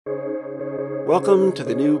Welcome to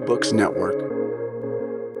the New Books Network.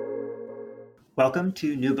 Welcome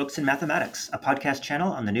to New Books in Mathematics, a podcast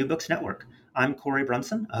channel on the New Books Network. I'm Corey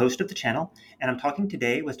Brunson, a host of the channel, and I'm talking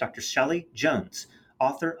today with Dr. Shelly Jones,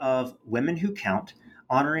 author of Women Who Count,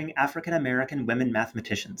 Honoring African American Women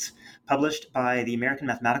Mathematicians, published by the American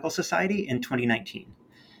Mathematical Society in 2019.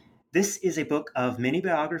 This is a book of mini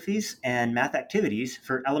biographies and math activities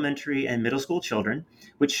for elementary and middle school children,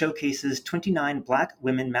 which showcases 29 Black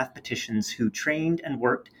women mathematicians who trained and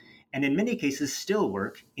worked, and in many cases still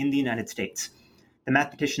work, in the United States. The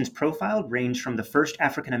mathematicians profiled range from the first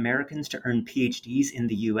African Americans to earn PhDs in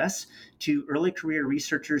the US to early career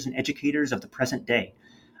researchers and educators of the present day.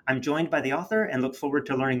 I'm joined by the author and look forward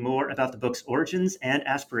to learning more about the book's origins and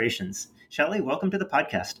aspirations. Shelley, welcome to the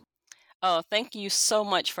podcast. Oh, thank you so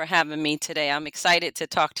much for having me today. I'm excited to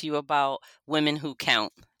talk to you about Women Who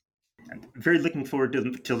Count. I'm very looking forward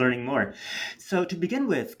to learning more. So to begin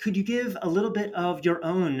with, could you give a little bit of your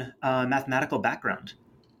own mathematical background?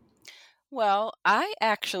 Well, I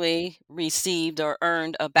actually received or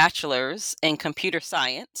earned a bachelor's in computer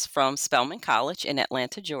science from Spelman College in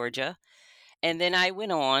Atlanta, Georgia. And then I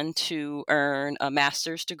went on to earn a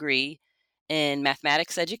master's degree in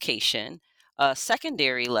mathematics education, a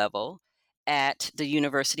secondary level at the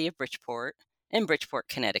University of Bridgeport in Bridgeport,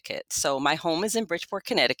 Connecticut. So my home is in Bridgeport,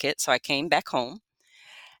 Connecticut, so I came back home.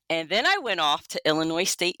 And then I went off to Illinois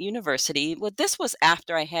State University. Well, this was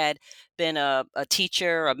after I had been a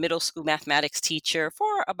teacher, a middle school mathematics teacher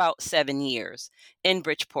for about 7 years in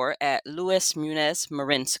Bridgeport at Louis Muniz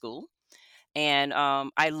Marin School. And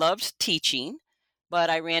I loved teaching, but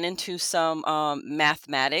I ran into some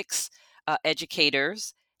mathematics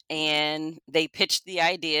educators, and they pitched the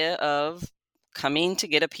idea of coming to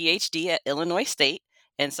get a PhD at Illinois State.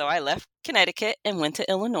 And so I left Connecticut and went to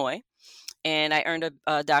Illinois. And I earned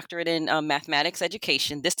a doctorate in mathematics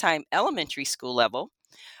education, this time elementary school level,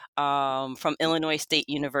 from Illinois State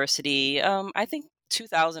University. I think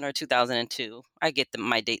 2000 or 2002. I get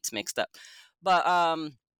my dates mixed up. But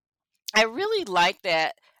I really like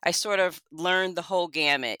that I sort of learned the whole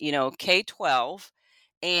gamut, K-12.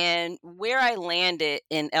 And where I landed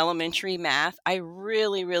in elementary math, I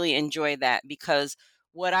really, really enjoy that because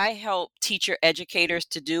what I help teacher educators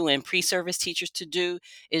to do and pre-service teachers to do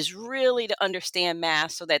is really to understand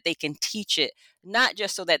math so that they can teach it, not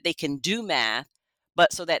just so that they can do math,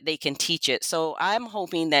 but so that they can teach it. So I'm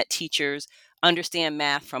hoping that teachers understand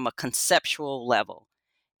math from a conceptual level.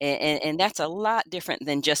 And that's a lot different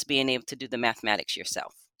than just being able to do the mathematics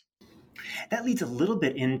yourself. That leads a little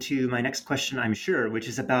bit into my next question, I'm sure, which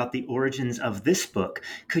is about the origins of this book.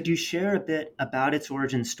 Could you share a bit about its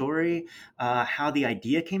origin story, how the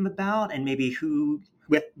idea came about, and maybe who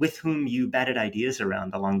with whom you batted ideas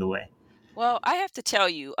around along the way? Well, I have to tell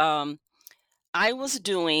you, I was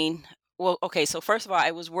doing, well, okay, so first of all,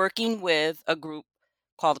 I was working with a group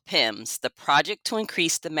called PIMS, the Project to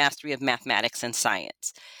Increase the Mastery of Mathematics and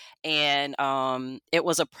Science. And it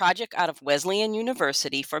was a project out of Wesleyan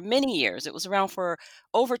University for many years. It was around for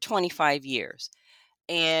over 25 years.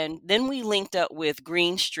 And then we linked up with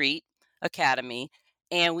Green Street Academy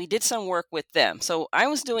and we did some work with them. So I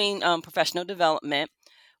was doing professional development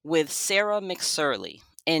with Sarah McSorley,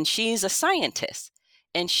 and she's a scientist.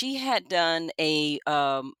 And she had done a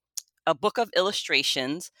book of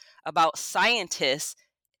illustrations about scientists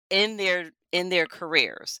in their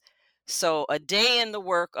careers. So a day in the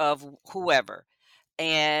work of whoever.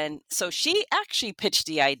 And so she actually pitched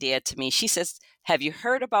the idea to me. She says, "Have you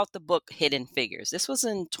heard about the book Hidden Figures?" This was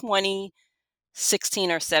in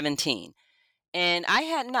 2016 or 17. And I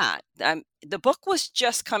had not. The book was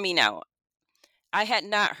just coming out. I had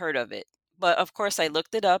not heard of it. But of course, I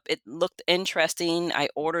looked it up. It looked interesting. I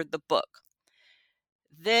ordered the book.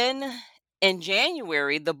 Then in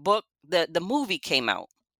January, the movie came out.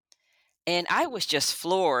 And I was just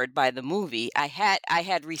floored by the movie. I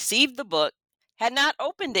had received the book, had not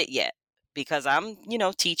opened it yet because I'm,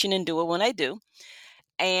 teaching and doing what I do.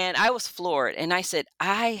 And I was floored. And I said,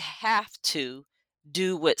 I have to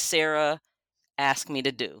do what Sarah asked me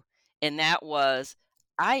to do. And that was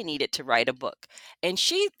I needed to write a book. And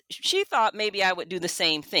she thought maybe I would do the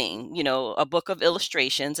same thing, a book of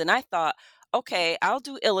illustrations. And I thought, okay, I'll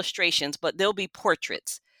do illustrations, but they'll be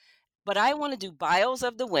portraits. But I want to do bios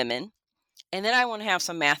of the women. And then I want to have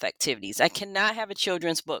some math activities. I cannot have a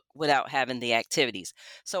children's book without having the activities.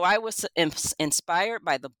 So I was inspired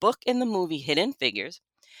by the book and the movie Hidden Figures.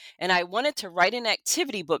 And I wanted to write an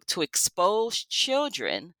activity book to expose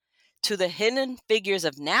children to the hidden figures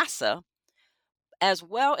of NASA, as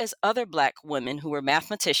well as other Black women who were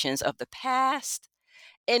mathematicians of the past.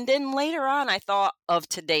 And then later on, I thought of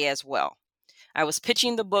today as well. I was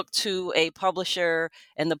pitching the book to a publisher,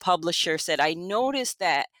 and the publisher said, I noticed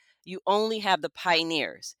that you only have the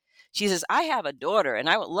pioneers. She says, I have a daughter, and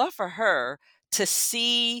I would love for her to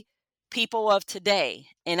see people of today.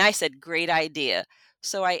 And I said, great idea.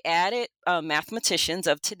 So I added mathematicians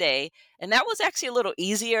of today. And that was actually a little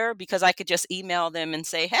easier because I could just email them and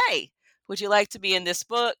say, hey, would you like to be in this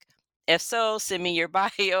book? If so, send me your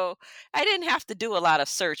bio. I didn't have to do a lot of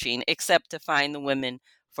searching except to find the women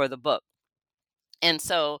for the book. And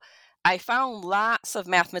so I found lots of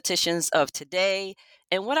mathematicians of today.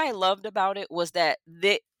 And what I loved about it was that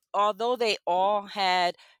although they all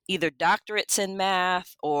had either doctorates in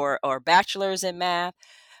math or bachelors in math,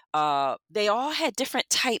 they all had different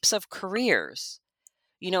types of careers.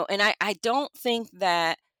 And I don't think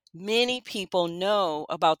that many people know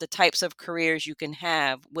about the types of careers you can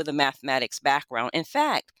have with a mathematics background. In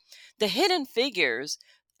fact, the Hidden Figures,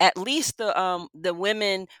 at least the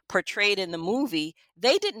women portrayed in the movie,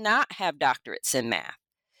 they did not have doctorates in math.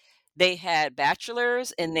 They had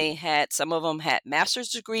bachelors, and some of them had master's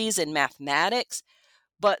degrees in mathematics,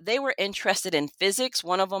 but they were interested in physics.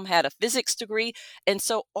 One of them had a physics degree. And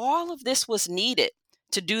so all of this was needed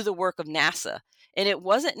to do the work of NASA. And it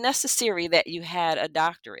wasn't necessary that you had a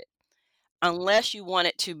doctorate unless you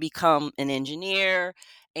wanted to become an engineer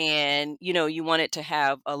and you wanted to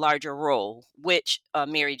have a larger role, which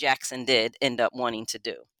Mary Jackson did end up wanting to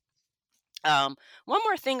do. One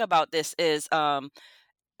more thing about this is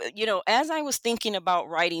as I was thinking about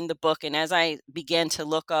writing the book and as I began to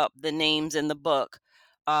look up the names in the book,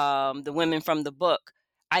 the women from the book,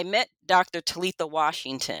 I met Dr. Talitha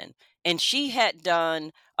Washington, and she had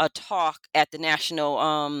done a talk at the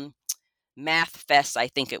National Math Fest, I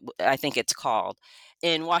think it's called,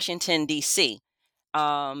 in Washington D.C.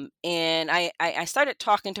 And I started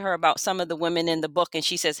talking to her about some of the women in the book, and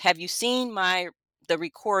she says, "Have you seen the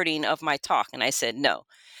recording of my talk?" And I said, "No."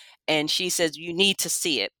 And she says, you need to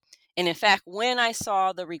see it. And in fact, when I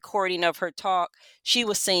saw the recording of her talk, she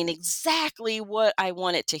was saying exactly what I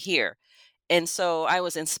wanted to hear. And so I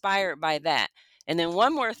was inspired by that. And then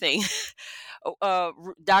one more thing,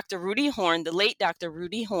 Dr. Rudy Horn, the late Dr.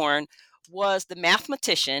 Rudy Horn, was the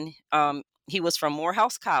mathematician. He was from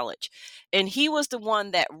Morehouse College, and he was the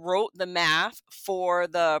one that wrote the math for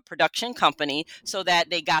the production company so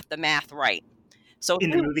that they got the math right. So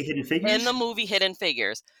In the movie Hidden in the Figures? movie Hidden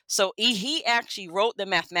Figures. So he actually wrote the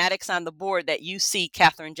mathematics on the board that you see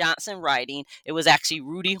Katherine Johnson writing. It was actually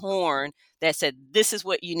Rudy Horn that said, this is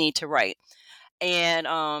what you need to write. And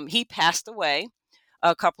he passed away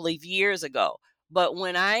a couple of years ago. But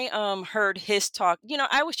when I heard his talk,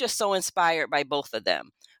 I was just so inspired by both of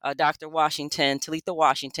them. Dr. Washington, Talitha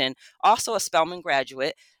Washington, also a Spelman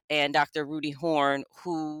graduate, and Dr. Rudy Horn,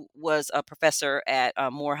 who was a professor at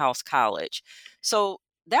Morehouse College. So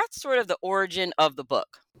that's sort of the origin of the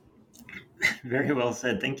book. Very well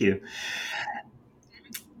said. Thank you.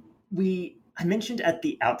 I mentioned at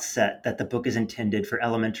the outset that the book is intended for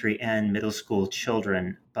elementary and middle school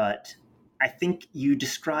children, but I think you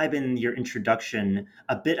describe in your introduction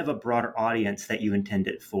a bit of a broader audience that you intend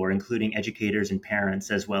it for, including educators and parents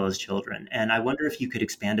as well as children. And I wonder if you could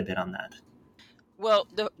expand a bit on that. Well,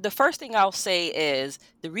 the first thing I'll say is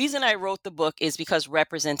the reason I wrote the book is because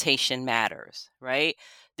representation matters, right?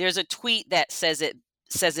 There's a tweet that says it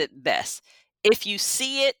best. If you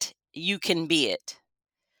see it, you can be it.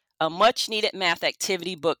 A much needed math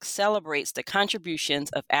activity book celebrates the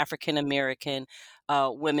contributions of African American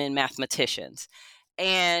women mathematicians.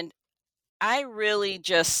 And I really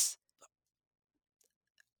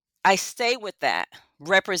I stay with that.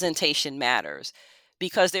 Representation matters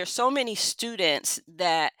because there's so many students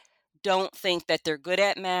that don't think that they're good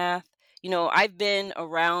at math. I've been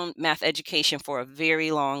around math education for a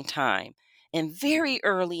very long time. And very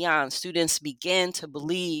early on, students begin to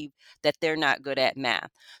believe that they're not good at math.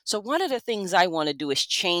 So one of the things I want to do is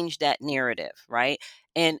change that narrative, right?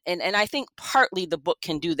 And I think partly the book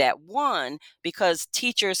can do that. One, because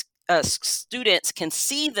students can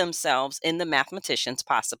see themselves in the mathematicians,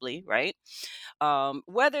 possibly, right?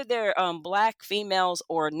 Whether they're Black females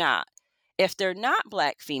or not. If they're not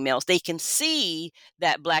Black females, they can see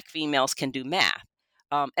that Black females can do math.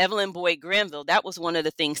 Evelyn Boyd Granville, that was one of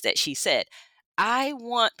the things that she said. I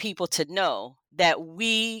want people to know that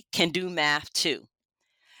we can do math too.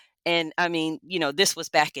 And I mean, this was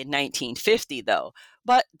back in 1950, though,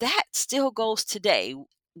 but that still goes today.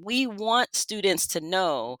 We want students to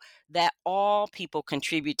know that all people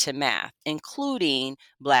contribute to math, including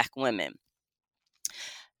Black women.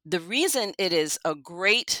 The reason it is a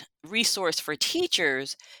great resource for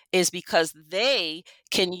teachers is because they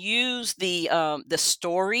can use the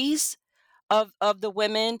stories of the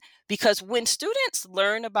women, because when students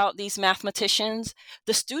learn about these mathematicians,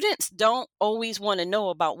 the students don't always want to know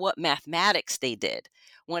about what mathematics they did.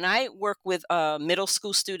 When I work with middle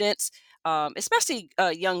school students, especially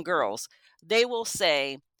young girls, they will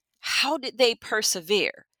say, how did they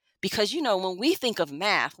persevere? Because, when we think of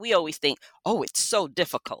math, we always think, oh, it's so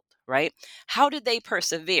difficult, right? How did they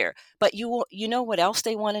persevere? But you know what else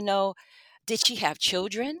they want to know? Did she have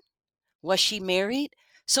children? Was she married?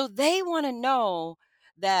 So they want to know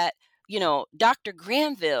that, Dr.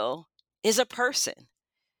 Granville is a person.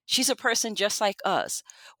 She's a person just like us.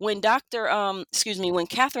 When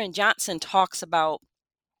Katherine Johnson talks about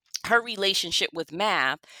her relationship with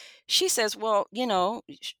math, she says, well,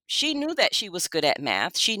 she knew that she was good at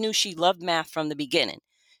math. She knew she loved math from the beginning.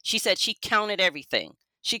 She said she counted everything.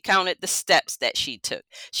 She counted the steps that she took.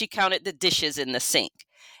 She counted the dishes in the sink.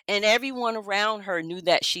 And everyone around her knew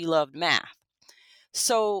that she loved math.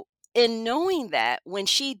 So, in knowing that, when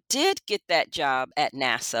she did get that job at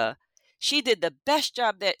NASA, she did the best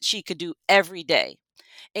job that she could do every day.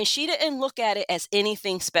 And she didn't look at it as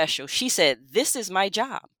anything special. She said, this is my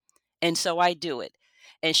job. And so I do it.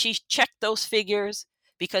 And she checked those figures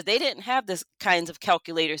because they didn't have the kinds of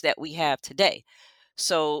calculators that we have today.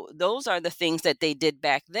 So those are the things that they did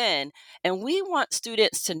back then. And we want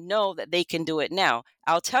students to know that they can do it now.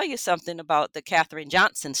 I'll tell you something about the Katherine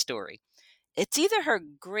Johnson story. It's either her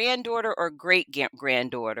granddaughter or great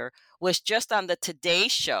granddaughter was just on the Today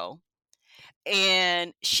Show,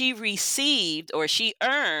 and she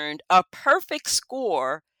earned a perfect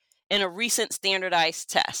score in a recent standardized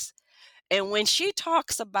test. And when she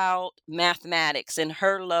talks about mathematics and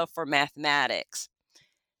her love for mathematics,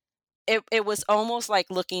 it was almost like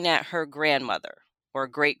looking at her grandmother or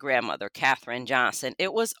great grandmother, Katherine Johnson.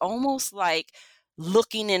 It was almost like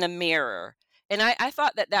looking in a mirror. And I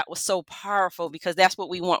thought that that was so powerful because that's what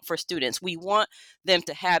we want for students. We want them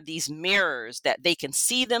to have these mirrors that they can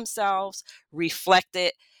see themselves, reflect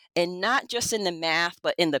it, and not just in the math,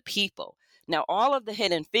 but in the people. Now, all of the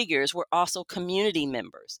Hidden Figures were also community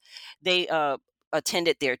members. They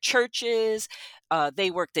attended their churches, they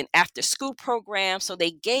worked in after school programs, so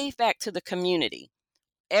they gave back to the community,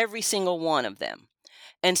 every single one of them.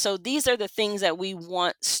 And so these are the things that we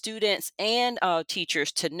want students and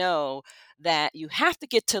teachers to know, that you have to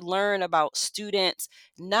get to learn about students,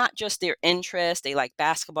 not just their interests. They like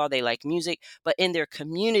basketball, they like music, but in their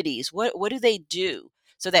communities, what do they do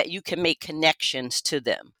so that you can make connections to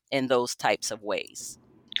them in those types of ways?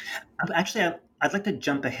 Actually, I'd like to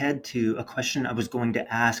jump ahead to a question I was going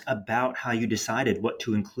to ask about how you decided what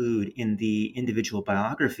to include in the individual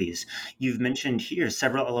biographies. You've mentioned here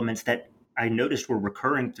several elements that I noticed were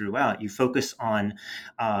recurring throughout. You focus on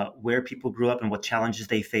where people grew up and what challenges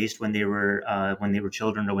they faced when they were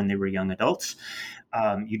children or when they were young adults.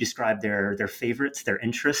 You describe their favorites, their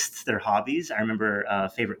interests, their hobbies. I remember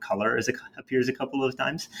favorite color appears a couple of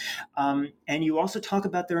times. And you also talk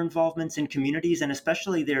about their involvements in communities and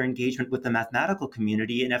especially their engagement with the mathematical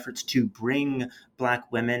community in efforts to bring Black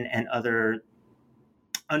women and other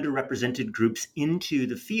underrepresented groups into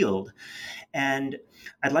the field. And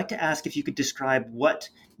I'd like to ask if you could describe what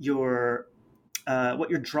your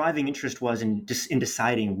driving interest was in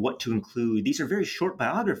deciding what to include. These are very short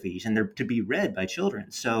biographies, and they're to be read by children.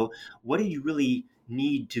 So, what do you really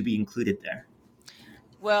need to be included there?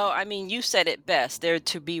 Well, I mean, you said it best. They're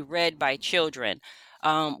to be read by children.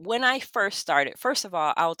 When I first started, first of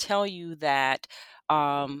all, I'll tell you that,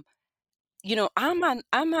 um,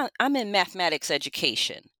 I'm in mathematics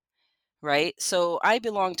education, right? So I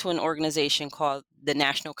belong to an organization called the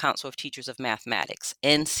National Council of Teachers of Mathematics,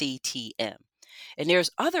 NCTM. And there's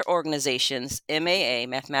other organizations, MAA,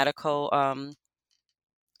 Mathematical,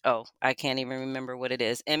 I can't even remember what it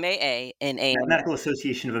is, MAA and AMS. Mathematical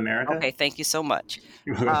Association of America. Okay, thank you so much.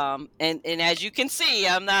 And as you can see,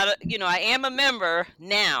 I'm not, I am a member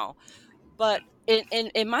now, but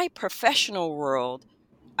in my professional world,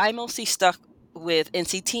 I mostly stuck with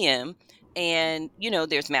NCTM, and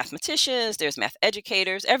there's mathematicians, there's math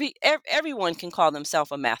educators, everyone can call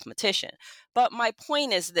themselves a mathematician. But my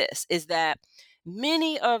point is this, is that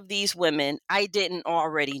many of these women I didn't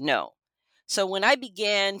already know. So when I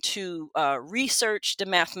began to research the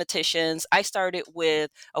mathematicians, I started with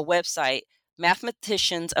a website,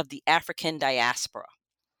 Mathematicians of the African Diaspora.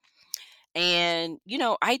 And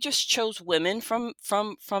I just chose women from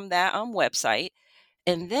that website.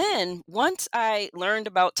 And then once I learned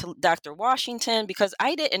about Dr. Washington, because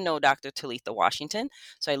I didn't know Dr. Talitha Washington,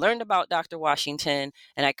 so I learned about Dr. Washington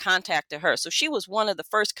and I contacted her. So she was one of the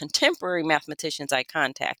first contemporary mathematicians I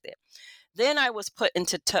contacted. Then I was put in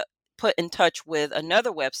touch with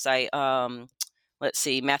another website. let's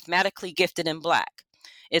see, Mathematically Gifted and Black.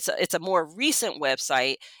 It's a more recent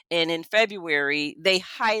website, and in February they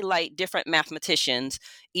highlight different mathematicians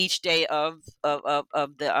each day of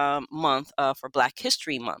the month for Black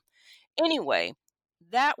History Month. Anyway,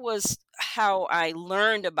 that was how I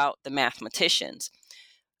learned about the mathematicians.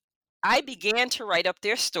 I began to write up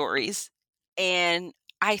their stories, and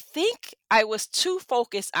I think I was too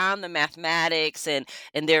focused on the mathematics and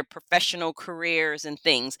their professional careers and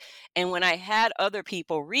things. And when I had other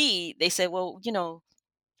people read, they said, "Well,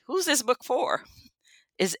 who's this book for?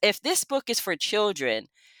 Is if this book is for children,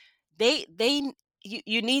 they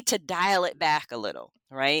you need to dial it back a little,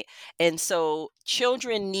 right?" And so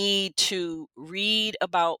children need to read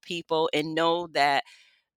about people and know that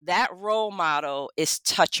that role model is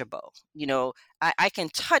touchable. I can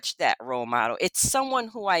touch that role model. It's someone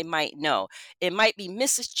who I might know. It might be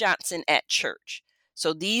Mrs. Johnson at church.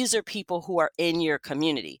 So these are people who are in your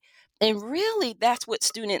community. And really, that's what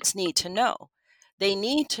students need to know. They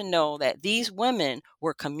need to know that these women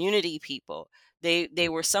were community people. They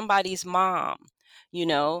were somebody's mom, you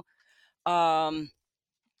know. Um,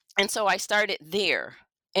 and so I started there.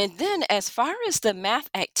 And then as far as the math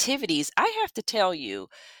activities, I have to tell you,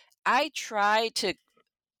 I try to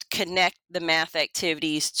connect the math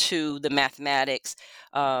activities to the mathematics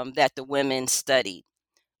that the women studied.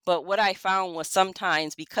 But what I found was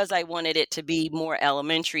sometimes, because I wanted it to be more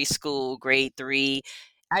elementary school, grade 3,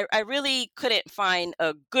 I really couldn't find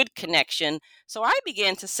a good connection. So I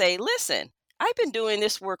began to say, listen, I've been doing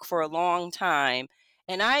this work for a long time,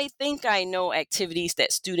 and I think I know activities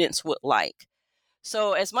that students would like.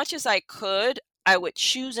 So, as much as I could, I would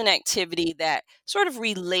choose an activity that sort of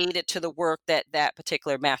related to the work that that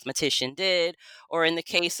particular mathematician did. Or in the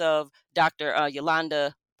case of Dr.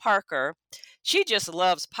 Yolanda Parker, she just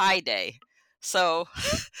loves Pi Day. So,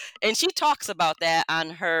 and she talks about that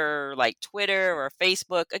on her like Twitter or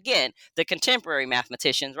Facebook. Again, the contemporary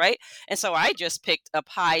mathematicians, right? And so I just picked a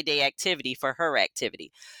Pi Day activity for her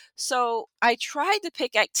activity. So I tried to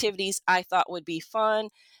pick activities I thought would be fun,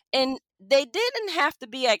 and they didn't have to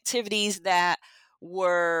be activities that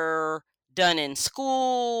were done in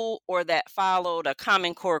school or that followed a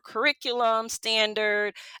Common Core curriculum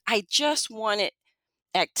standard. I just wanted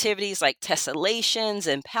activities like tessellations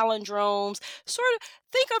and palindromes. Sort of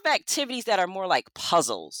think of activities that are more like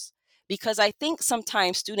puzzles. Because I think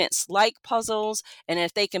sometimes students like puzzles, and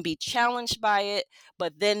if they can be challenged by it,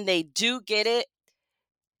 but then they do get it,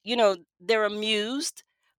 they're amused,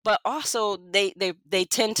 but also they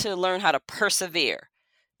tend to learn how to persevere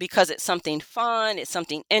because it's something fun, it's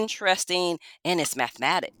something interesting, and it's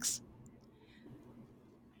mathematics.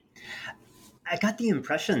 I got the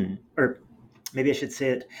impression, or maybe I should say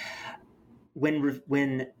it,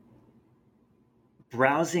 when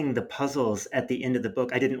browsing the puzzles at the end of the book,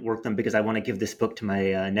 I didn't work them because I want to give this book to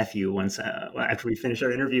my nephew once after we finish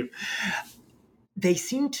our interview. They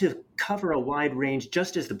seem to cover a wide range,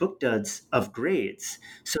 just as the book does, of grades.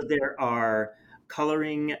 So there are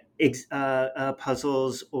coloring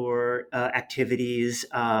puzzles or activities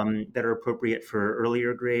that are appropriate for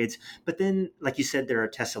earlier grades. But then, like you said, there are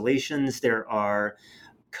tessellations, there are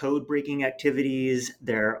code breaking activities,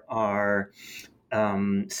 there are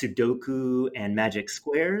Sudoku and magic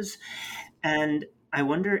squares. And I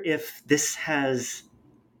wonder if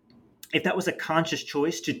if that was a conscious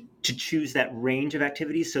choice to choose that range of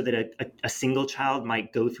activities so that a single child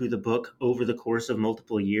might go through the book over the course of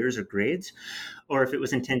multiple years or grades, or if it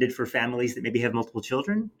was intended for families that maybe have multiple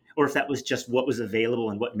children, or if that was just what was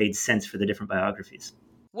available and what made sense for the different biographies.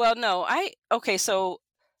 Well, no, okay, so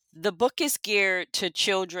the book is geared to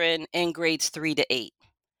children in grades 3 to 8.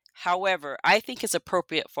 However, I think it's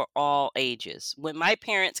appropriate for all ages. When my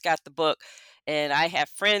parents got the book, and I have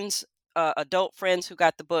friends, adult friends who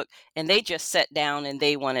got the book, and they just sat down and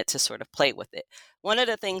they wanted to sort of play with it. One of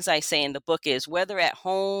the things I say in the book is whether at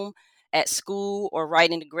home, at school, or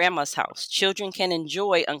right into grandma's house, children can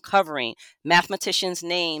enjoy uncovering mathematicians'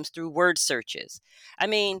 names through word searches. I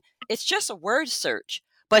mean, it's just a word search,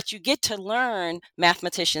 but you get to learn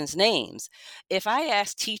mathematicians' names. If I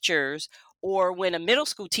ask teachers, or when a middle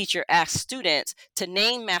school teacher asks students to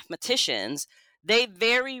name mathematicians, they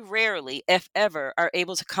very rarely, if ever, are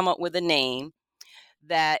able to come up with a name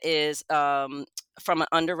that is from an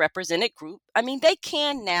underrepresented group. I mean, they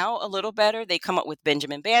can now a little better. They come up with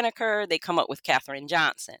Benjamin Banneker. They come up with Katherine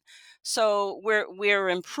Johnson. So we're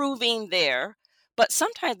improving there. But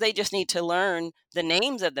sometimes they just need to learn the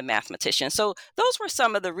names of the mathematicians. So those were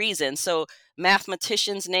some of the reasons. So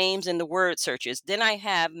mathematicians' names in the word searches. Then I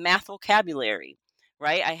have math vocabulary,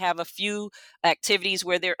 right? I have a few activities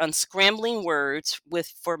where they're unscrambling words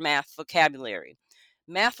for math vocabulary.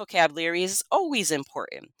 math vocabulary is always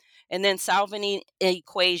important. And then solving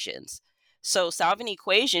equations. So solving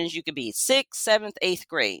equations, you could be 6th, 7th, 8th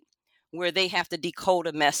grade, where they have to decode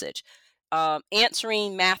a message.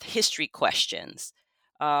 Answering math history questions.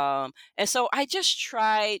 And so I just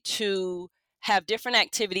try to have different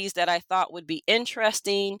activities that I thought would be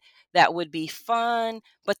interesting, that would be fun,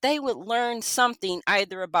 but they would learn something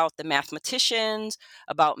either about the mathematicians,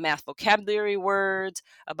 about math vocabulary words,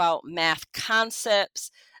 about math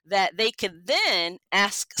concepts that they could then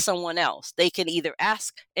ask someone else. They can either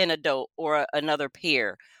ask an adult or another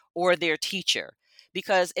peer or their teacher.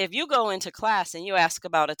 Because if you go into class and you ask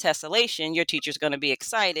about a tessellation, your teacher's going to be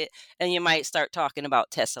excited and you might start talking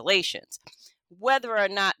about tessellations. Whether or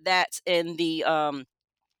not that's in the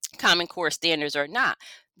Common Core standards or not,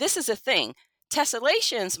 this is a thing.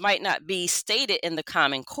 Tessellations might not be stated in the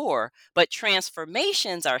Common Core, but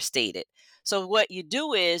transformations are stated. So what you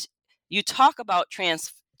do is you talk about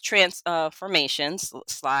transformations,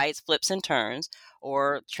 slides, flips, and turns,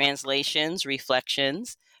 or translations,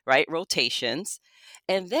 reflections, right, rotations,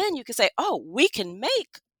 and then you can say, oh, we can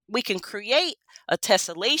create a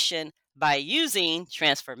tessellation by using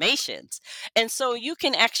transformations. And so you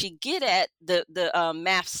can actually get at the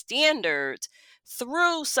math standards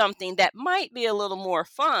through something that might be a little more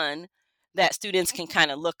fun, that students can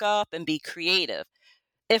kind of look up and be creative.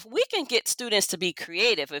 If we can get students to be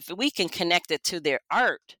creative, if we can connect it to their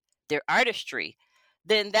art, their artistry,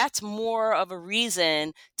 then that's more of a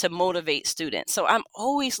reason to motivate students. So I'm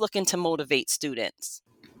always looking to motivate students.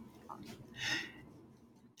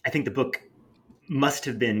 I think the book must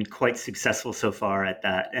have been quite successful so far at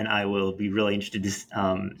that, and I will be really interested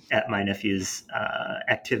at my nephew's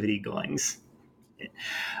activity goings.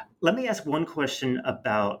 Let me ask one question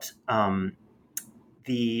about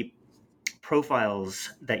the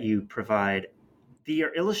profiles that you provide. They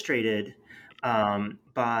are illustrated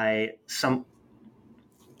by some.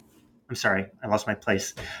 I'm sorry, I lost my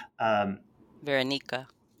place. Veronica.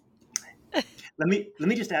 Let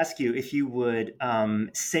me just ask you if you would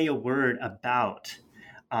say a word about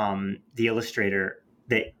the illustrator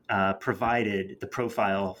that provided the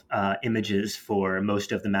profile images for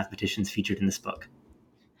most of the mathematicians featured in this book.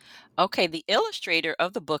 Okay, the illustrator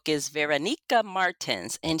of the book is Veronica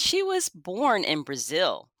Martins, and she was born in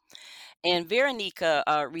Brazil. And Veronica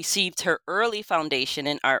received her early foundation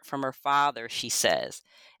in art from her father, she says.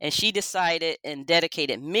 And she decided and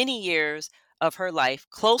dedicated many years of her life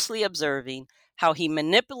closely observing how he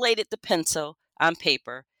manipulated the pencil on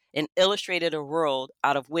paper and illustrated a world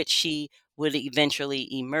out of which she would eventually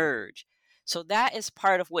emerge. So that is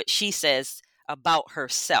part of what she says about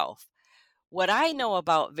herself. What I know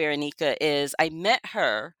about Veronica is I met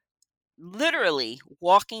her literally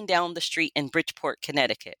walking down the street in Bridgeport,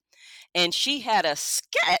 Connecticut, and she had a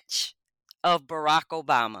sketch of Barack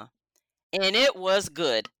Obama, and it was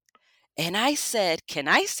good. And I said, "Can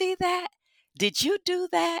I see that? Did you do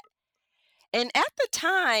that?" And at the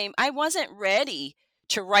time, I wasn't ready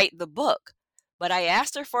to write the book, but I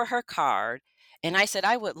asked her for her card, and I said,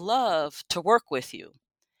 "I would love to work with you."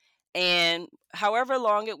 And however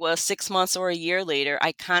long it was, 6 months or a year later,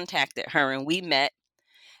 I contacted her and we met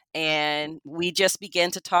and we just began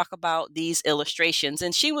to talk about these illustrations.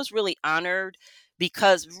 And she was really honored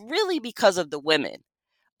because of the women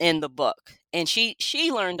in the book. And she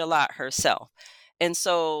learned a lot herself. And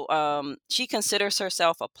so she considers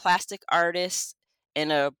herself a plastic artist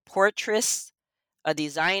and a portraitist, a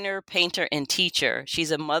designer, painter, and teacher.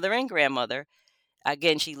 She's a mother and grandmother.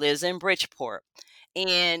 Again, she lives in Bridgeport.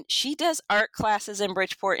 And she does art classes in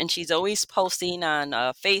Bridgeport, and she's always posting on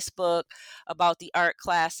Facebook about the art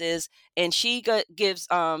classes. And she gives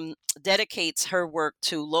dedicates her work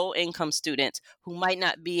to low income students who might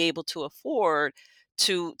not be able to afford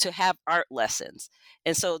to have art lessons.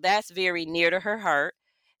 And so that's very near to her heart.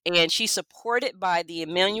 And she's supported by the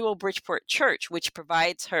Emmanuel Bridgeport Church, which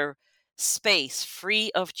provides her space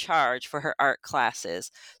free of charge for her art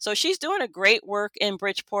classes. So she's doing a great work in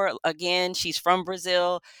Bridgeport. Again, she's from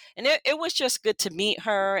Brazil, and it was just good to meet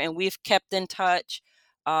her, and we've kept in touch.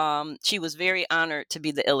 She was very honored to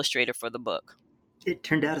be the illustrator for the book. It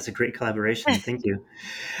turned out as a great collaboration. Thank you.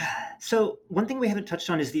 So one thing we haven't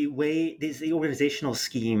touched on is the organizational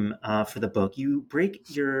scheme for the book. You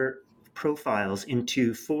break your profiles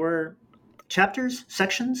into 4 chapters,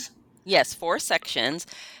 sections. Yes, 4 sections.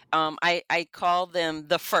 I call them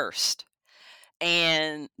the first.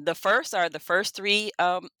 And the first are the first 3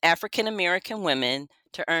 African American women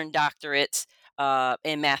to earn doctorates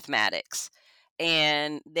in mathematics.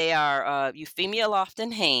 And they are Euphemia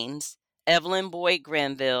Lofton Haynes, Evelyn Boyd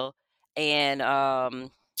Granville, and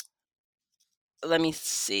let me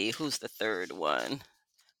see, who's the third one?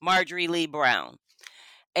 Marjorie Lee Brown.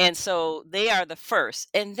 And so they are the first.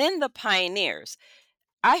 And then the pioneers.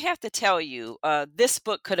 I have to tell you, this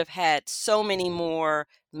book could have had so many more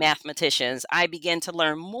mathematicians. I began to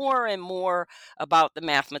learn more and more about the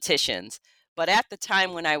mathematicians. But at the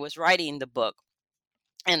time when I was writing the book,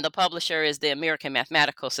 and the publisher is the American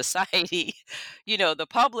Mathematical Society, the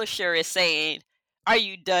publisher is saying, "Are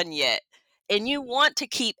you done yet?" And you want to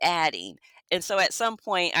keep adding. And so at some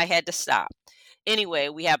point, I had to stop. Anyway,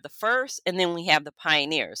 we have the first, and then we have the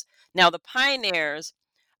pioneers. Now, the pioneers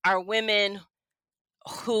are women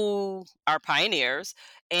who are pioneers,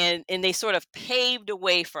 and they sort of paved a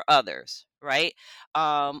way for others, right?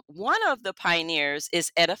 One of the pioneers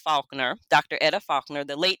is Etta Faulkner, Dr. Etta Faulkner,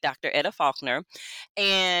 the late Dr. Etta Faulkner,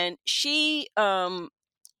 and she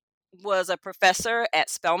was a professor at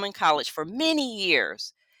Spelman College for many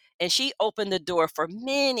years, and she opened the door for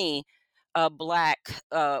many Black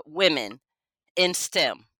women in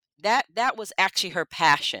STEM. That was actually her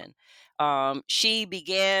passion. She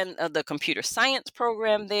began the computer science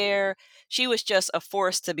program there. She was just a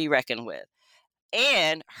force to be reckoned with.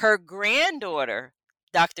 And her granddaughter,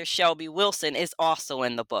 Dr. Shelby Wilson, is also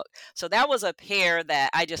in the book. So that was a pair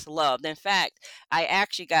that I just loved. In fact, I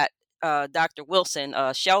actually got Dr. Wilson,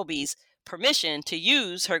 Shelby's permission to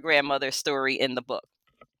use her grandmother's story in the book.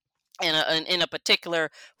 In a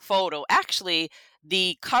particular photo. Actually,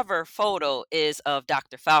 the cover photo is of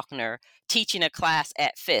Dr. Faulkner teaching a class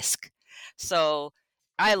at Fisk. So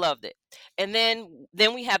I loved it. And then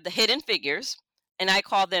we have the hidden figures, and I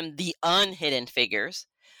call them the unhidden figures.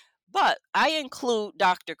 But I include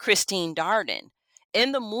Dr. Christine Darden.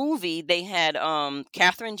 In the movie, they had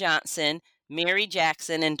Katherine Johnson, Mary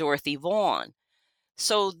Jackson, and Dorothy Vaughan.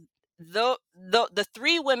 So the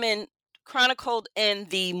three women chronicled in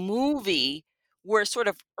the movie were sort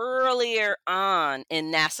of earlier on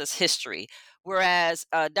in NASA's history, whereas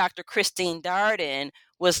Dr. Christine Darden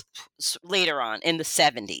was later on in the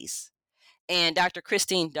 70s. And Dr.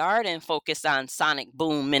 Christine Darden focused on sonic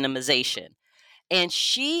boom minimization. And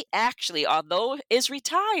she actually, although is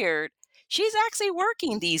retired, she's actually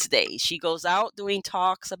working these days. She goes out doing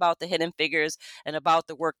talks about the hidden figures and about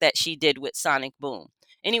the work that she did with sonic boom.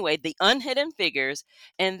 Anyway, the unhidden figures,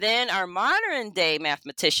 and then our modern day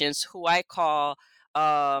mathematicians, who I call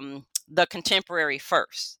the contemporary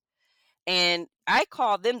first. And I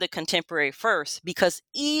call them the contemporary first because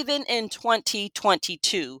even in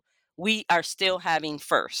 2022, we are still having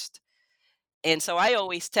first. And so I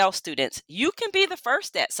always tell students, you can be the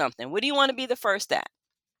first at something. What do you want to be the first at?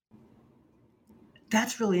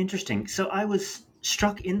 That's really interesting. So I was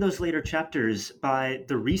struck in those later chapters by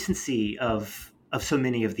the recency of so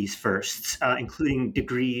many of these firsts, including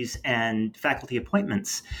degrees and faculty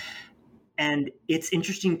appointments. And it's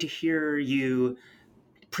interesting to hear you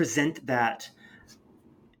present that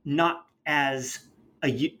not as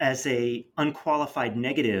a unqualified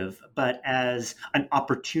negative, but as an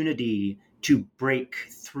opportunity to break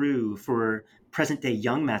through for present day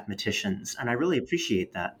young mathematicians. And I really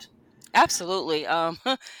appreciate that. Absolutely.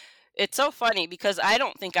 It's so funny because I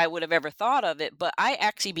don't think I would have ever thought of it, but I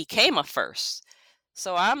actually became a first.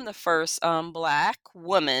 So I'm the first Black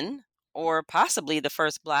woman, or possibly the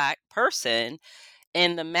first Black person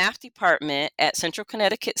in the math department at Central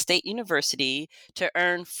Connecticut State University to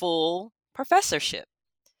earn full professorship.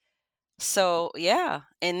 So yeah,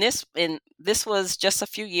 and this was just a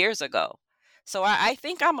few years ago. So I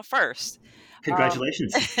think I'm a first. Um,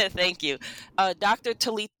 Congratulations. thank you. Dr.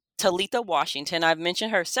 Talitha Washington, I've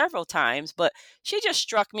mentioned her several times, but she just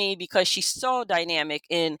struck me because she's so dynamic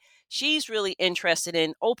and she's really interested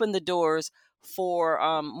in open the doors for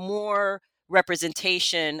more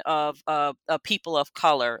representation of people of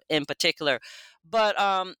color in particular. But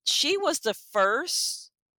she was the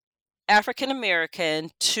first African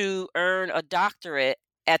American to earn a doctorate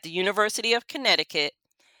at the University of Connecticut,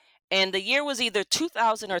 and the year was either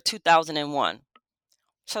 2000 or 2001.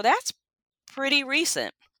 So that's pretty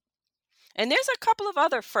recent. And there's a couple of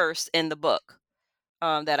other firsts in the book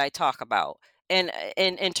that I talk about, and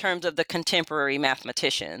in terms of the contemporary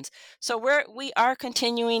mathematicians. So we are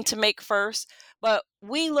continuing to make firsts, but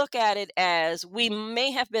we look at it as we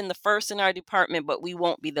may have been the first in our department, but we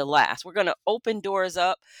won't be the last. We're going to open doors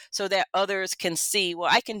up so that others can see, well,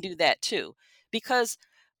 I can do that too, because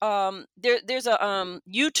there's a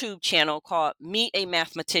YouTube channel called Meet a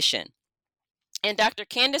Mathematician. And Dr.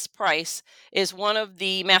 Candace Price is one of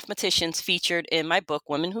the mathematicians featured in my book,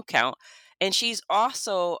 Women Who Count. And she's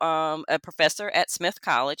also a professor at Smith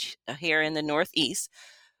College here in the Northeast.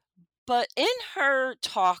 But in her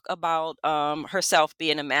talk about herself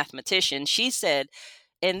being a mathematician, she said,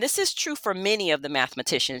 and this is true for many of the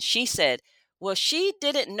mathematicians, she said, Well, she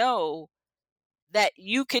didn't know that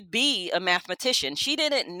you could be a mathematician. She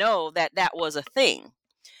didn't know that that was a thing.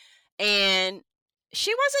 And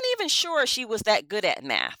she wasn't even sure she was that good at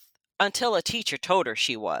math until a teacher told her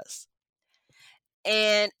she was.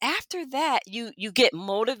 And after that, you get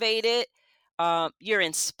motivated, you're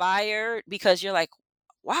inspired because you're like,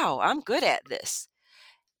 wow, I'm good at this.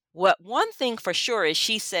 What one thing for sure is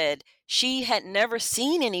she said she had never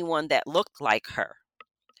seen anyone that looked like her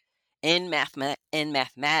in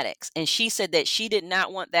mathematics, and she said that she did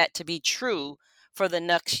not want that to be true for the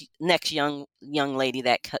next young lady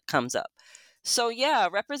that comes up. So yeah,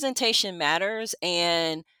 representation matters,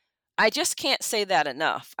 and I just can't say that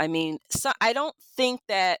enough. I mean, so I don't think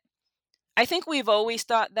that I think we've always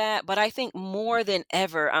thought that, but I think more than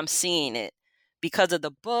ever I'm seeing it because of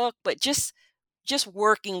the book, but just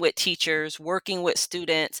working with teachers, working with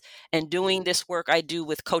students, and doing this work I do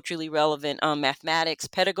with culturally relevant mathematics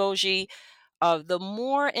pedagogy. The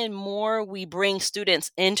more and more we bring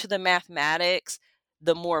students into the mathematics,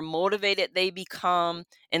 the more motivated they become,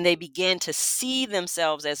 and they begin to see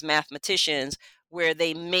themselves as mathematicians where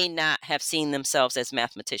they may not have seen themselves as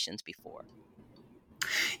mathematicians before.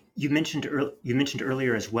 You mentioned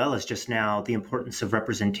earlier, as well as just now, the importance of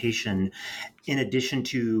representation, in addition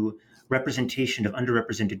to representation of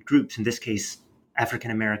underrepresented groups, in this case,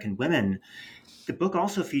 African American women. The book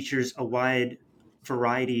also features a wide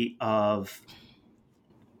variety of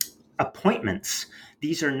appointments.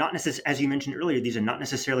 These are not necessarily, as you mentioned earlier, these are not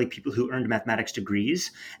necessarily people who earned mathematics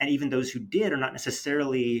degrees, and even those who did are not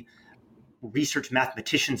necessarily research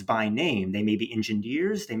mathematicians by name. They may be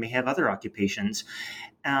engineers, they may have other occupations.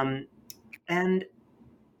 And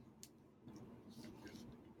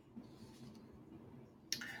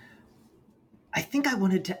I think I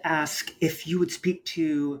wanted to ask if you would speak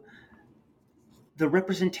to the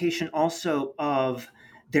representation also of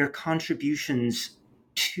their contributions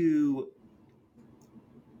to,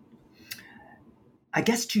 I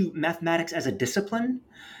guess, to mathematics as a discipline.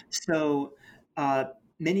 So uh,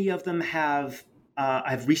 many of them have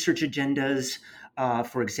research agendas.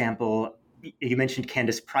 For example, you mentioned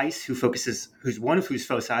Candace Price, who's one of whose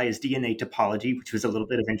foci is DNA topology, which was a little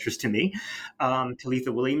bit of interest to me.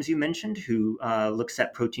 Talitha Williams, you mentioned, who looks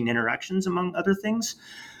at protein interactions, among other things.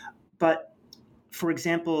 But for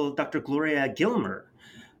example, Dr. Gloria Gilmer,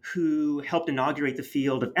 who helped inaugurate the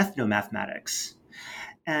field of ethnomathematics.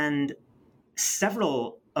 And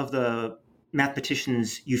several of the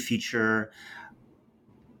mathematicians you feature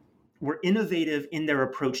were innovative in their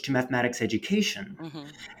approach to mathematics education. Mm-hmm.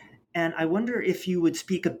 And I wonder if you would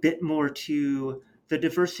speak a bit more to the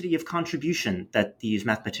diversity of contribution that these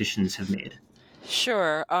mathematicians have made.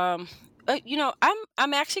 Sure. I'm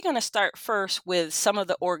actually going to start first with some of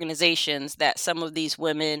the organizations that some of these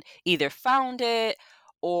women either founded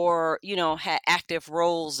or had active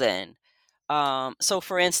roles in. So,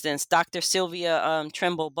 for instance, Dr. Sylvia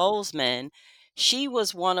Trimble Bozeman, she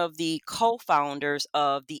was one of the co-founders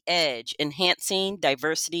of the EDGE, Enhancing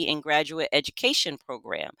Diversity in Graduate Education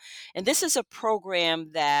program, and this is a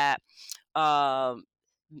program that um,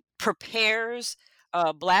 prepares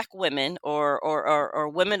Black women or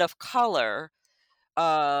women of color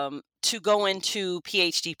to go into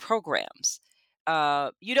PhD programs.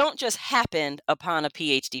 You don't just happen upon a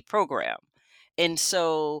PhD program. And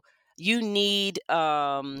so you need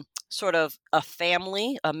sort of a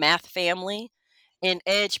family, a math family, and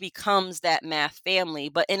EDGE becomes that math family.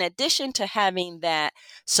 But in addition to having that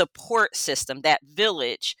support system, that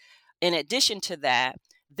village, in addition to that,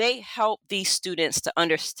 they help these students to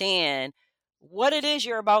understand what it is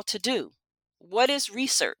you're about to do. What is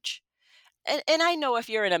research? And I know if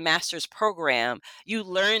you're in a master's program, you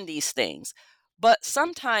learn these things, but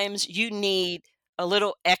sometimes you need a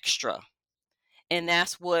little extra. And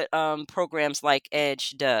that's what programs like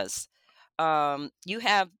EDGE does. You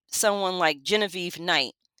have someone like Genevieve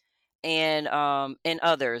Knight and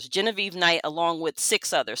others. Genevieve Knight, along with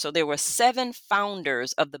 6 others. So there were 7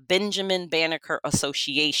 founders of the Benjamin Banneker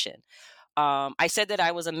Association. I said that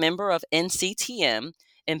I was a member of NCTM,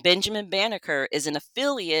 and Benjamin Banneker is an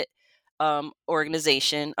affiliate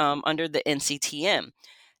organization under the NCTM.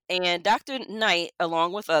 And Dr. Knight,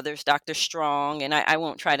 along with others, Dr. Strong, and I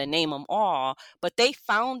won't try to name them all, but they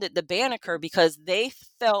founded the Banneker because they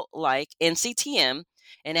felt like NCTM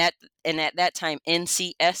and at that time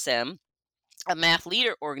NCSM, a math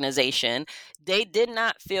leader organization, they did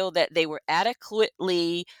not feel that they were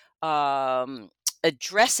adequately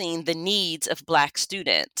addressing the needs of Black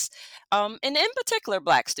students, and in particular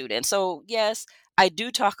Black students. So yes, I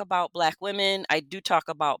do talk about Black women, I do talk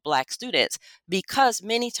about Black students, because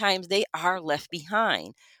many times they are left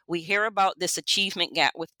behind. We hear about this achievement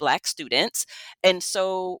gap with Black students. And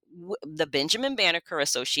so the Benjamin Banneker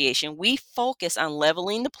Association, we focus on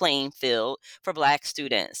leveling the playing field for Black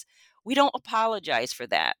students. We don't apologize for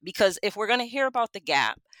that, because if we're going to hear about the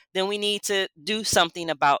gap, then we need to do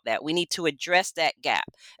something about that. We need to address that gap.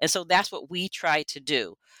 And so that's what we try to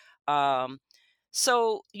do. Um,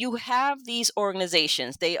 so you have these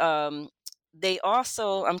organizations. They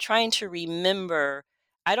also, I'm trying to remember,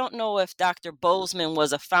 I don't know if Dr. Bozeman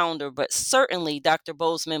was a founder, but certainly Dr.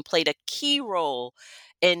 Bozeman played a key role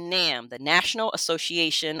in NAM, the National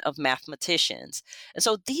Association of Mathematicians. And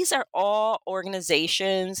so these are all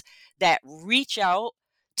organizations that reach out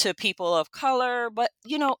to people of color, but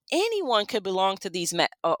anyone could belong to these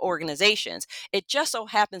organizations. It just so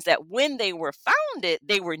happens that when they were founded,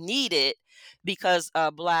 they were needed because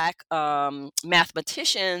Black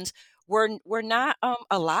mathematicians were not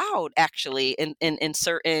allowed, actually, in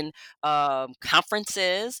certain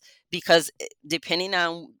conferences, because depending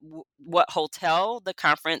on what hotel the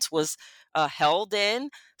conference was held in,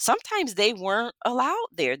 sometimes they weren't allowed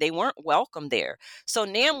there. They weren't welcome there. So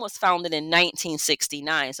NAM was founded in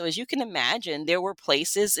 1969. So as you can imagine, there were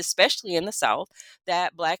places, especially in the South,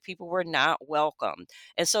 that Black people were not welcome.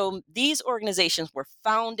 And so these organizations were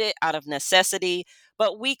founded out of necessity,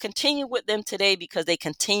 but we continue with them today because they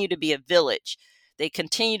continue to be a village. They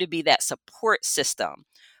continue to be that support system.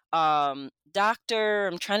 I'm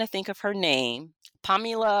trying to think of her name,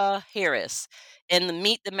 Pamela Harris, in the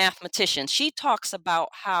Meet the Mathematician. She talks about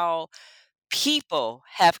how people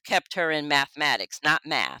have kept her in mathematics, not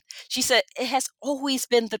math. She said it has always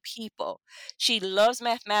been the people. She loves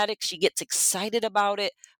mathematics, she gets excited about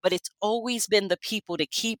it, but it's always been the people to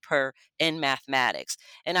keep her in mathematics,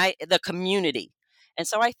 and the community. And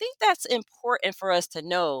so I think that's important for us to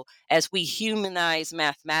know as we humanize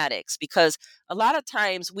mathematics, because a lot of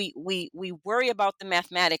times we worry about the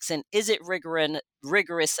mathematics and is it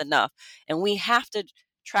rigorous enough? And we have to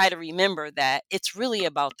try to remember that it's really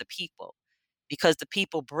about the people, because the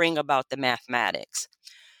people bring about the mathematics.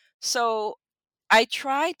 So I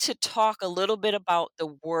try to talk a little bit about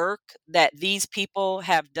the work that these people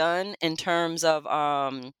have done in terms of,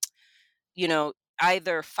 you know,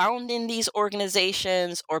 either founding these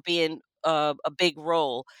organizations or being a big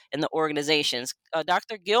role in the organizations.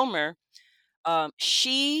 Dr. Gilmer,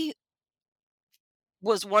 she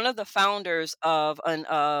was one of the founders of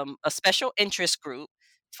a special interest group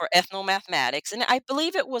for ethnomathematics, and I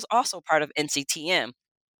believe it was also part of NCTM.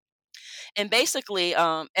 And basically,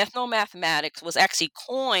 ethnomathematics was actually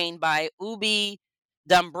coined by Ubi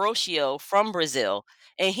D'Ambrosio from Brazil.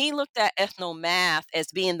 And he looked at ethnomath as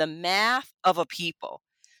being the math of a people.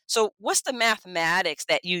 So, what's the mathematics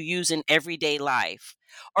that you use in everyday life?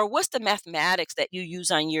 Or what's the mathematics that you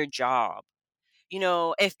use on your job?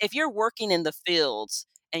 If you're working in the fields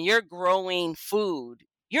and you're growing food,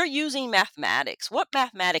 you're using mathematics. What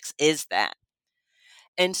mathematics is that?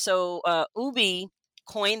 And so Ubi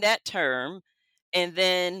coined that term. And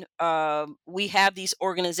then we have these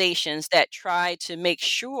organizations that try to make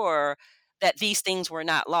sure that these things were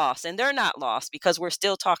not lost. And they're not lost, because we're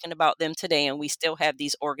still talking about them today. And we still have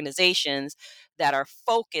these organizations that are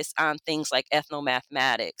focused on things like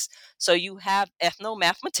ethnomathematics. So you have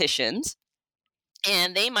ethnomathematicians,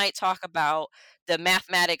 and they might talk about the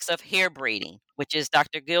mathematics of hair braiding, which is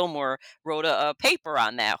Dr. Gilmore wrote a paper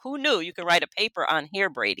on that. Who knew you could write a paper on hair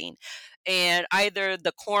braiding? And either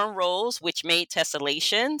the corn rolls, which made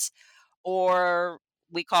tessellations, or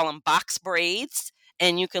we call them box braids.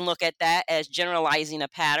 And you can look at that as generalizing a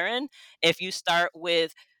pattern. If you start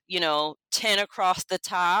with, 10 across the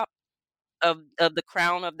top of the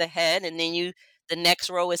crown of the head, and then the next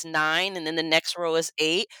row is 9, and then the next row is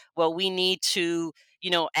 8. Well, we need to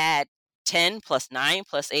add 10 plus 9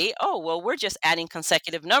 plus 8. Oh, well, we're just adding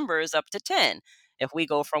consecutive numbers up to 10 if we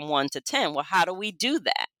go from 1 to 10. Well, how do we do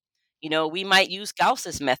that? We might use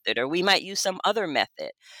Gauss's method, or we might use some other method.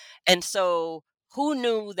 And so, who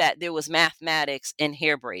knew that there was mathematics in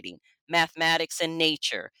hair braiding, mathematics in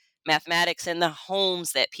nature, mathematics in the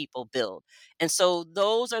homes that people build? And so,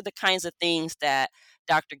 those are the kinds of things that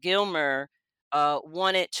Dr. Gilmer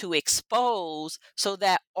wanted to expose, so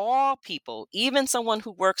that all people, even someone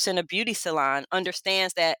who works in a beauty salon,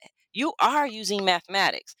 understands that you are using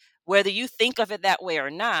mathematics. Whether you think of it that way or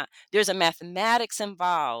not, there's a mathematics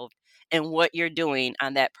involved in what you're doing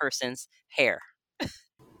on that person's hair.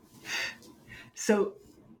 So,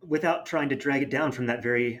 without trying to drag it down from that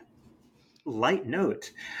very light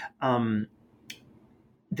note, um,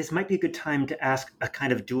 this might be a good time to ask a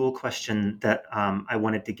kind of dual question that I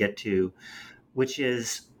wanted to get to. which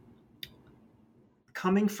is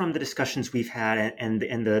coming from the discussions we've had and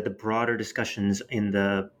the broader discussions from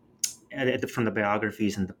the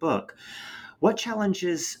biographies in the book. What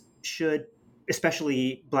challenges should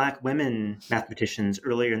especially Black women mathematicians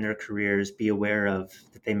earlier in their careers be aware of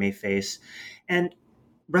that they may face? And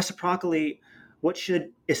reciprocally, what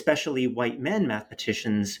should especially white men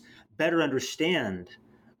mathematicians better understand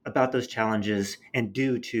about those challenges and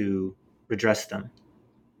do to redress them?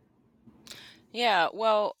 Yeah,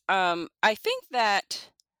 well, I think that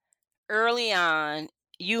early on,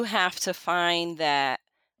 you have to find that,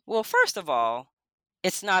 well, first of all,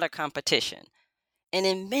 it's not a competition. And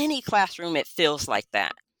in many classroom, it feels like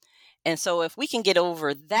that. And so if we can get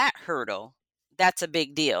over that hurdle, that's a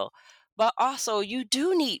big deal. But also, you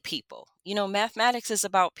do need people. Mathematics is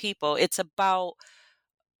about people. It's about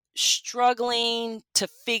struggling to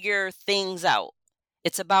figure things out.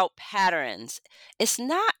 It's about patterns. It's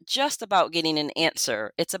not just about getting an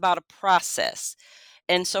answer, it's about a process.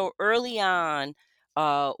 And so early on,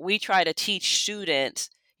 we try to teach students,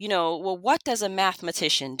 well, what does a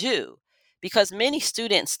mathematician do? Because many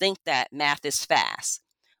students think that math is fast.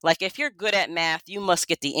 Like if you're good at math, you must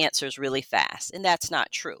get the answers really fast. And that's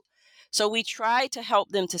not true. So we try to help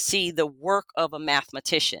them to see the work of a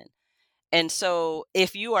mathematician. And so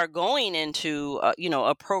if you are going into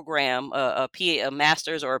a program, a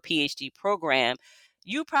master's or a PhD program,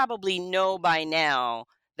 you probably know by now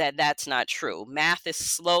that that's not true. Math is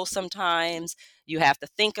slow sometimes. You have to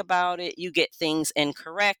think about it, you get things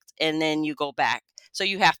incorrect, and then you go back. So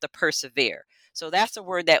you have to persevere. So that's a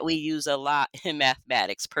word that we use a lot in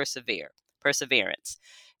mathematics, perseverance.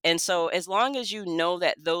 And so as long as you know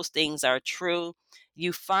that those things are true,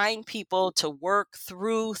 you find people to work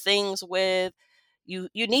through things with. You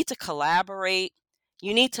need to collaborate.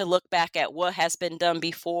 You need to look back at what has been done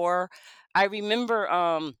before. I remember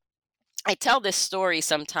I tell this story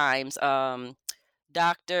sometimes.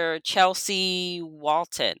 Dr. Chelsea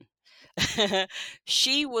Walton.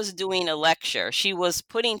 She was doing a lecture. She was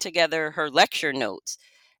putting together her lecture notes,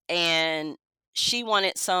 and she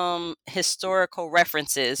wanted some historical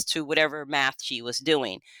references to whatever math she was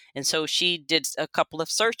doing. And so she did a couple of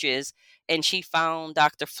searches, and she found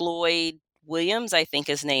Dr. Floyd Williams, I think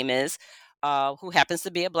his name is, who happens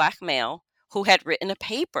to be a Black male, who had written a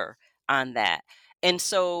paper on that. And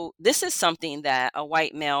so this is something that a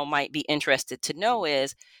white male might be interested to know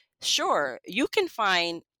is, sure, you can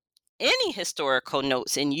find any historical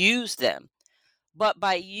notes and use them. But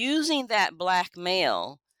by using that Black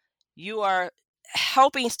male, you are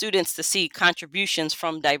helping students to see contributions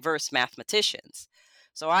from diverse mathematicians.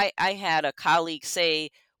 So I had a colleague say,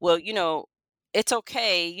 well, it's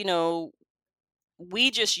okay,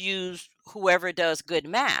 we just use whoever does good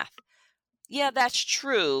math. Yeah, that's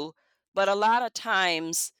true. But a lot of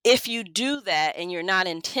times, if you do that and you're not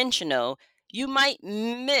intentional, you might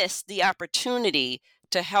miss the opportunity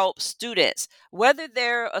to help students, whether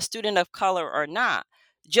they're a student of color or not,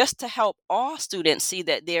 just to help all students see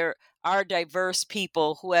that there are diverse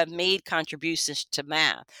people who have made contributions to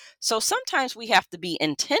math. So sometimes we have to be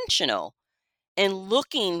intentional in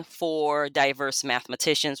looking for diverse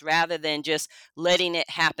mathematicians rather than just letting it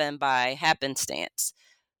happen by happenstance.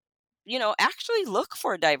 Actually look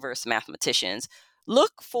for diverse mathematicians.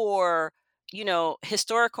 Look for,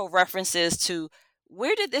 historical references to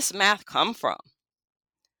where did this math come from,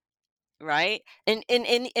 right? And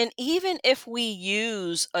even if we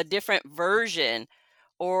use a different version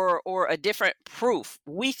or a different proof,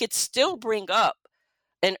 we could still bring up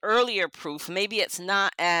an earlier proof. Maybe it's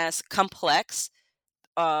not as complex,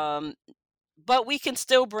 um, but we can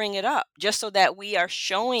still bring it up just so that we are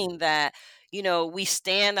showing that we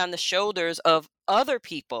stand on the shoulders of other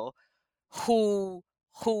people who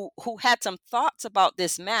who had some thoughts about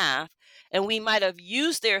this math, and we might have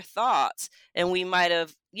used their thoughts, and we might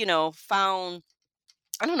have found,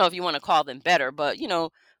 I don't know if you want to call them better, but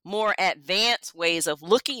more advanced ways of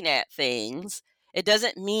looking at things. It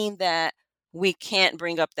doesn't mean that we can't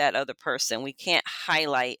bring up that other person. We can't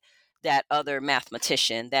highlight that other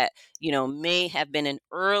mathematician that, may have been an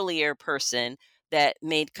earlier person that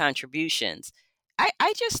made contributions.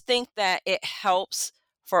 I just think that it helps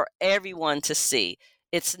for everyone to see.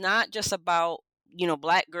 It's not just about,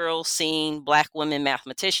 Black girls seeing Black women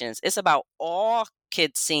mathematicians. It's about all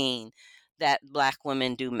kids seeing that Black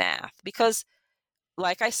women do math. Because,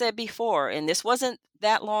 like I said before, and this wasn't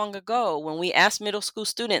that long ago, when we asked middle school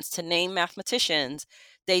students to name mathematicians,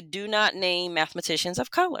 they do not name mathematicians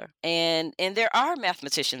of color. And there are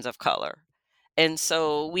mathematicians of color. And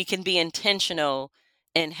so we can be intentional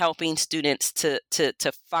in helping students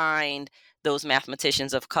to find those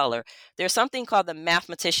mathematicians of color. There's something called the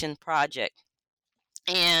Mathematician Project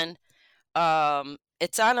and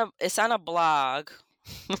it's on a blog.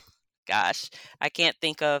 Gosh, I can't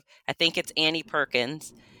think of. I think it's Annie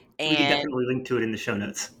Perkins, We can and definitely link to it in the show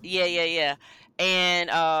notes. yeah,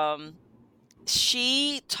 and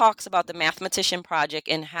she talks about the Mathematician Project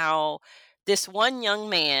and how this one young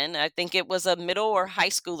man, I think it was a middle or high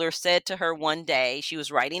schooler, said to her one day, she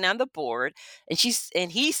was writing on the board, and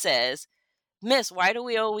he says, "Miss, why do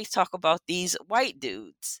we always talk about these white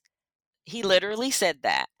dudes?" He literally said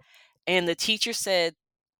that. And the teacher said,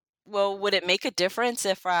 "Well, would it make a difference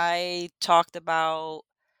if I talked about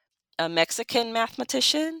a Mexican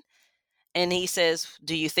mathematician?" And he says,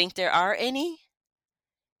 "Do you think there are any?"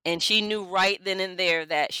 And she knew right then and there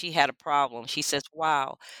that she had a problem. She says,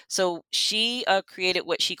 "Wow." So she created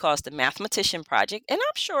what she calls the Mathematician Project. And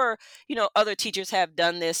I'm sure, other teachers have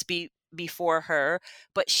done this before her,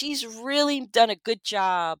 but she's really done a good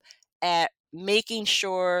job at making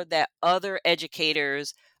sure that other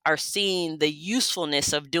educators are seeing the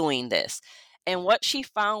usefulness of doing this. And what she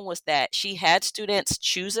found was that she had students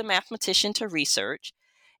choose a mathematician to research,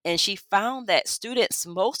 and she found that students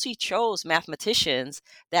mostly chose mathematicians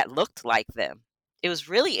that looked like them. It was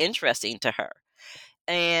really interesting to her.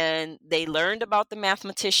 And they learned about the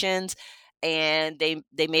mathematicians, and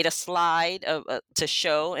they made a slide to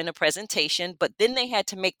show in a presentation, but then they had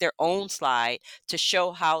to make their own slide to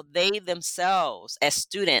show how they themselves as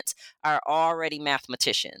students are already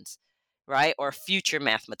mathematicians, right, or future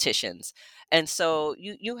mathematicians. And so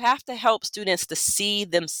you have to help students to see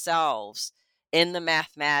themselves in the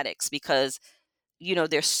mathematics, because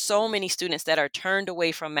there's so many students that are turned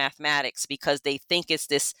away from mathematics because they think it's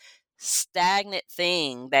this stagnant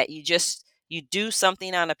thing that you do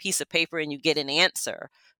something on a piece of paper and you get an answer,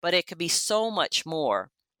 but it could be so much more.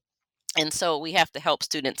 And so we have to help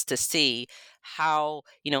students to see how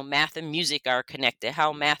math and music are connected,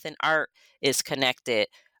 how math and art is connected,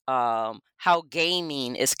 how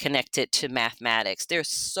gaming is connected to mathematics. There's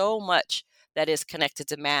so much that is connected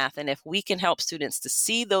to math, and if we can help students to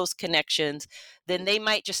see those connections, then they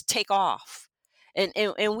might just take off.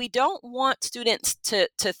 And we don't want students to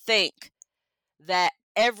think that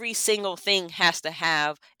every single thing has to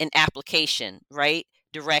have an application, right,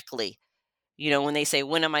 directly, when they say,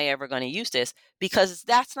 "When am I ever going to use this?" Because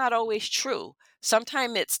that's not always true.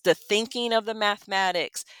 Sometimes it's the thinking of the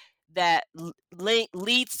mathematics that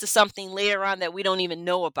leads to something later on that we don't even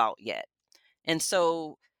know about yet. And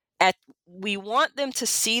so at we want them to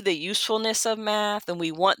see the usefulness of math, and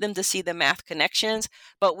we want them to see the math connections,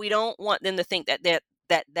 but we don't want them to think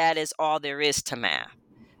that is all there is to math.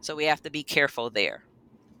 So we have to be careful there.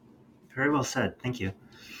 Very well said. Thank you.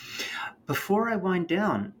 Before I wind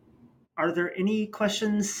down, are there any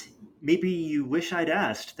questions maybe you wish I'd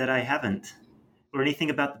asked that I haven't, or anything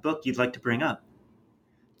about the book you'd like to bring up?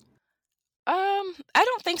 I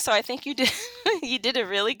don't think so. I think you did you did a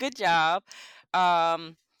really good job.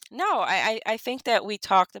 Um, no, I think that we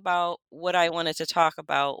talked about what I wanted to talk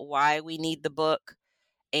about, why we need the book,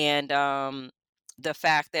 and the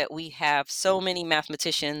fact that we have so many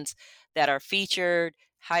mathematicians that are featured,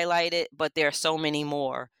 highlighted, but there are so many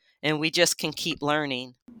more, and we just can keep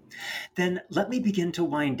learning. Then let me begin to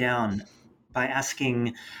wind down by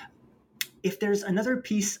asking if there's another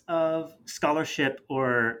piece of scholarship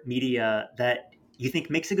or media that you think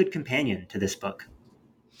makes a good companion to this book.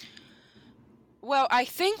 Well, I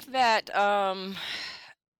think that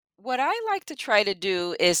what I like to try to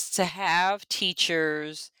do is to have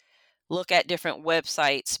teachers look at different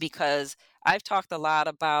websites, because I've talked a lot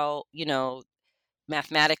about,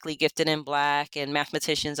 mathematically gifted and black and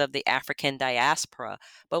mathematicians of the African diaspora,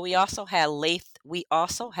 but we also have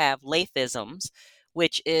Lathisms,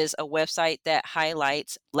 which is a website that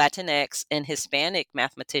highlights Latinx and Hispanic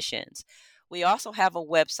mathematicians. We also have a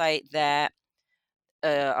website that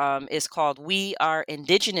is called We Are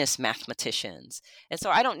Indigenous Mathematicians. And so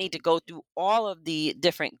I don't need to go through all of the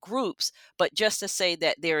different groups, but just to say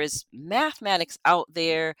that there is mathematics out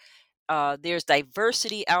there, there's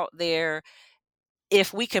diversity out there.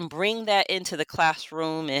 If we can bring that into the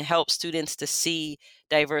classroom and help students to see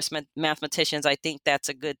diverse mathematicians, I think that's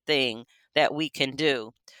a good thing that we can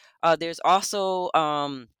do. There's also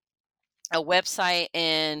a website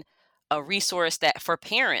and a resource that for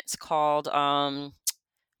parents called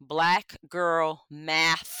Black Girl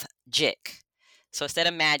Mathgic. So instead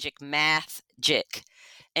of magic, Mathgic.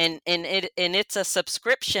 And it's a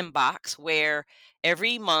subscription box where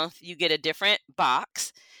every month you get a different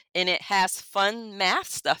box, and it has fun math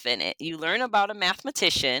stuff in it. You learn about a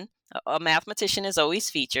mathematician. A mathematician is always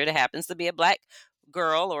featured. It happens to be a black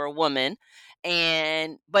girl or a woman.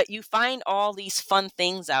 But you find all these fun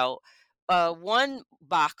things out. one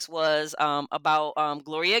box was about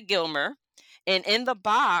Gloria Gilmer, and in the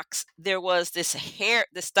box there was this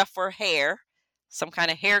stuff for hair, some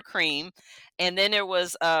kind of hair cream, and then there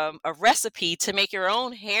was a recipe to make your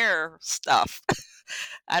own hair stuff.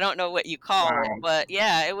 I don't know what you call it, Wow. but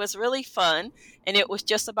yeah, it was really fun, and it was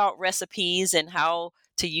just about recipes and how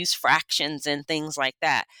to use fractions and things like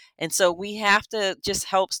that. And so we have to just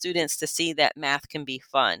help students to see that math can be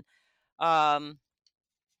fun. Um,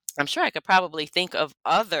 I'm sure I could probably think of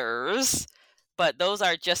others, but those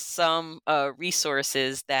are just some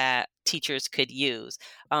resources that teachers could use.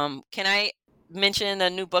 Can I mention a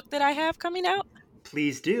new book that I have coming out?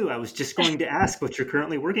 Please do. I was just going to ask what you're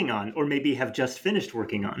currently working on, or maybe have just finished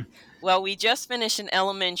working on. Well, we just finished an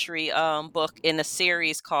elementary book in a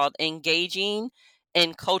series called Engaging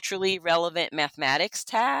in Culturally Relevant Mathematics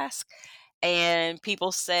Task. And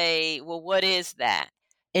people say, well, what is that?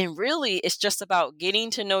 And really, it's just about getting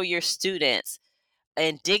to know your students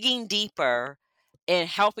and digging deeper and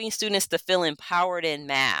helping students to feel empowered in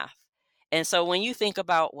math. And so when you think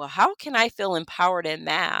about, well, how can I feel empowered in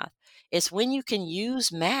math? It's when you can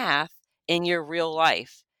use math in your real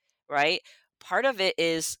life, right? Part of it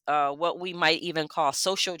is what we might even call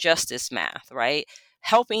social justice math, right?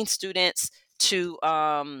 Helping students to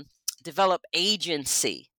develop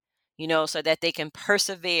agency, so that they can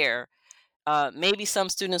persevere. Maybe some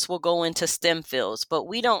students will go into STEM fields, but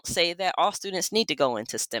we don't say that all students need to go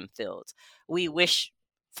into STEM fields. We wish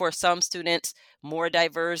for some students more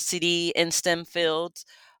diversity in STEM fields,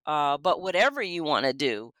 but whatever you want to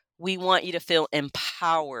do, we want you to feel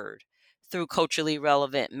empowered through culturally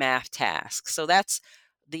relevant math tasks. So that's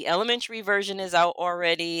the elementary version is out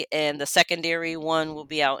already, and the secondary one will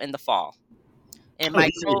be out in the fall. And Oh, my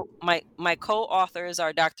these are. co my co-authors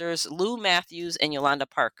are doctors Lou Matthews and Yolanda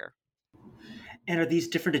Parker. And are these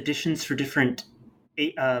different editions for different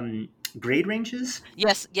grade ranges?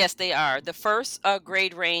 Yes, yes, they are. The first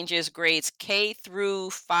grade range is grades K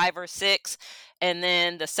through 5 or 6, and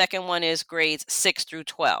then the second one is grades 6 through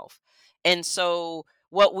 12. And so,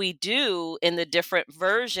 what we do in the different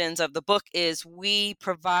versions of the book is we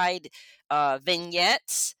provide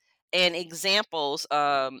vignettes and examples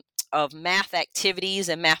of math activities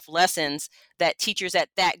and math lessons that teachers at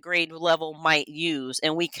that grade level might use,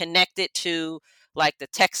 and we connect it to like the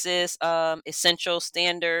Texas Essential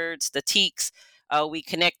Standards, the TEKS. We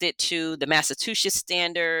connect it to the Massachusetts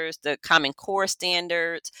standards, the Common Core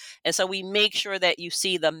standards. And so we make sure that you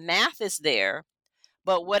see the math is there,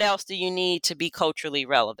 but what else do you need to be culturally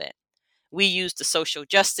relevant? We use the social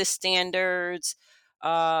justice standards.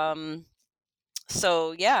 Um,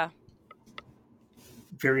 so, yeah,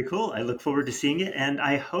 Very cool. I look forward to seeing it, and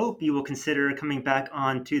I hope you will consider coming back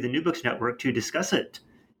on to the New Books Network to discuss it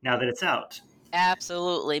now that it's out.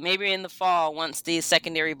 absolutely. Maybe in the fall once the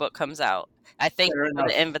secondary book comes out. I thank Fair you for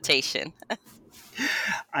the enough. invitation.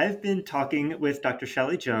 I've been talking with Dr.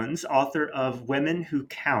 Shelly Jones, author of Women Who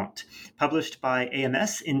Count, published by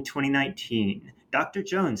AMS in 2019. Dr.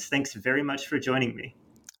 Jones, thanks very much for joining me.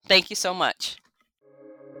 Thank you so much.